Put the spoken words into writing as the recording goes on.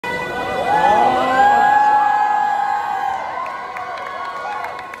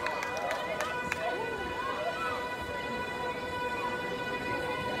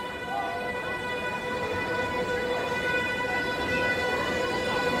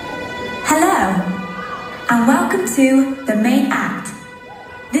and welcome to the main act.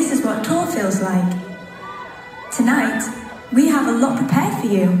 This is what tour feels like. Tonight, we have a lot prepared for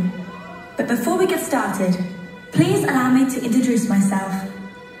you. But before we get started, please allow me to introduce myself.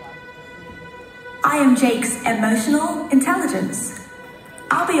 I am Jake's emotional intelligence.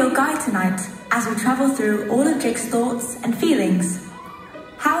 I'll be your guide tonight as we travel through all of Jake's thoughts and feelings.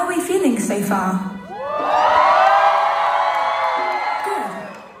 How are we feeling so far?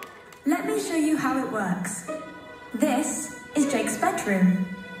 Good. Let me show you how it works. This is Jake's bedroom.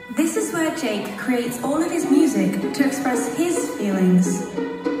 This is where Jake creates all of his music to express his feelings.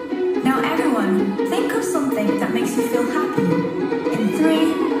 Now everyone, think of something that makes you feel happy. In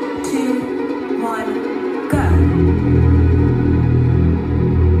 3, 2, 1, go.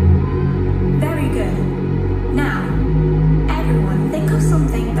 Very good. Now, everyone, think of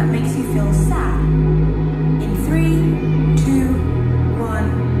something that makes you feel sad. In 3, 2,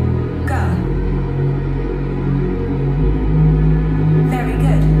 1, go. Very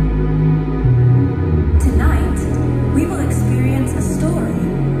good. Tonight, we will experience a story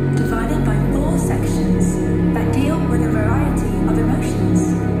divided by 4 sections that deal with a variety of emotions,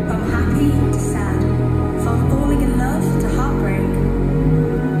 from happy to sad, from falling in love to heartbreak.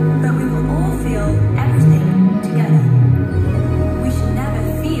 But we will all feel everything together. We should never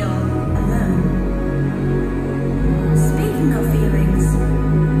feel alone. Speaking of feelings,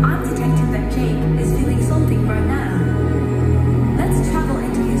 I'm detecting that Jake is feeling something right now. Let's travel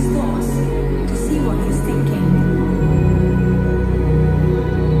into his thoughts to see what he's thinking.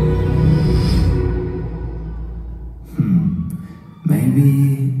 Maybe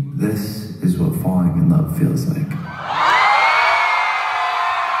this is what falling in love feels like.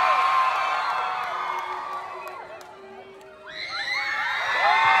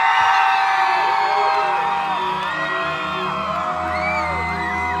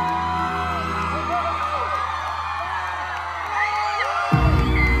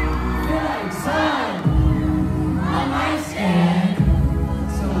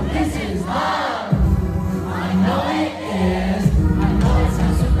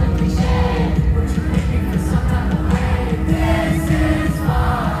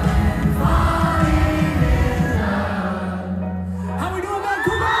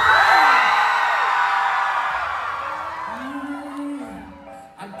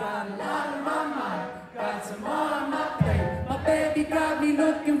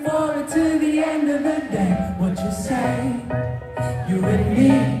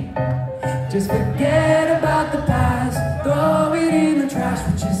 Just forget